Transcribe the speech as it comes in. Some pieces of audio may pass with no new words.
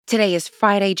Today is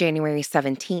Friday, January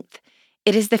 17th.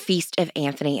 It is the Feast of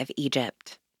Anthony of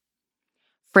Egypt.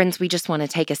 Friends, we just want to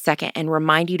take a second and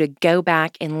remind you to go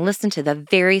back and listen to the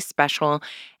very special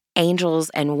Angels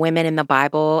and Women in the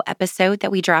Bible episode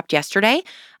that we dropped yesterday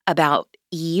about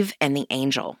Eve and the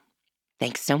angel.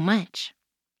 Thanks so much.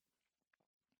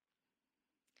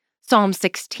 Psalm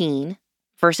 16,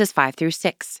 verses 5 through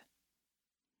 6.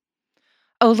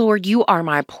 O Lord, you are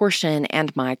my portion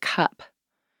and my cup.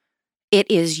 It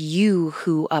is you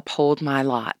who uphold my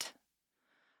lot.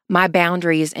 My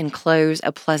boundaries enclose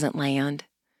a pleasant land.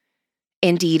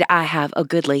 Indeed, I have a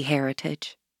goodly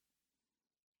heritage.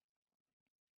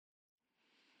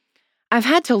 I've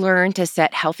had to learn to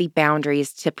set healthy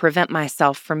boundaries to prevent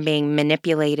myself from being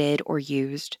manipulated or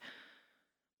used.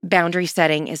 Boundary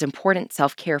setting is important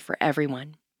self-care for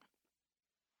everyone.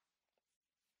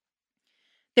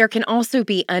 There can also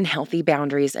be unhealthy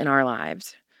boundaries in our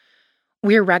lives.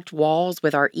 We erect walls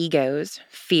with our egos,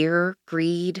 fear,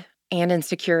 greed, and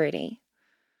insecurity.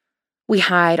 We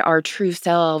hide our true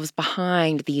selves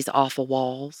behind these awful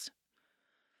walls.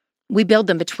 We build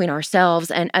them between ourselves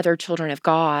and other children of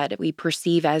God we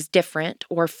perceive as different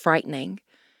or frightening,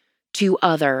 too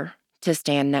other to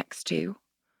stand next to.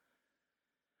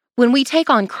 When we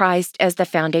take on Christ as the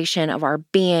foundation of our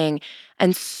being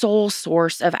and sole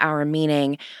source of our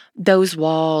meaning, those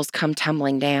walls come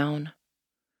tumbling down.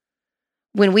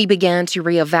 When we begin to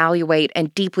reevaluate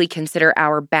and deeply consider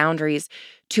our boundaries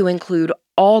to include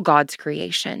all God's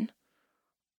creation,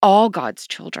 all God's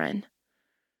children,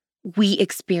 we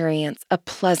experience a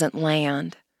pleasant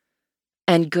land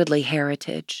and goodly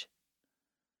heritage.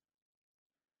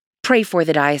 Pray for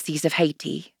the Diocese of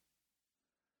Haiti.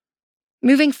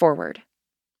 Moving forward,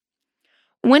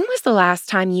 when was the last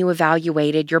time you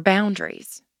evaluated your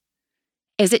boundaries?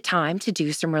 Is it time to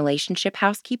do some relationship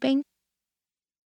housekeeping?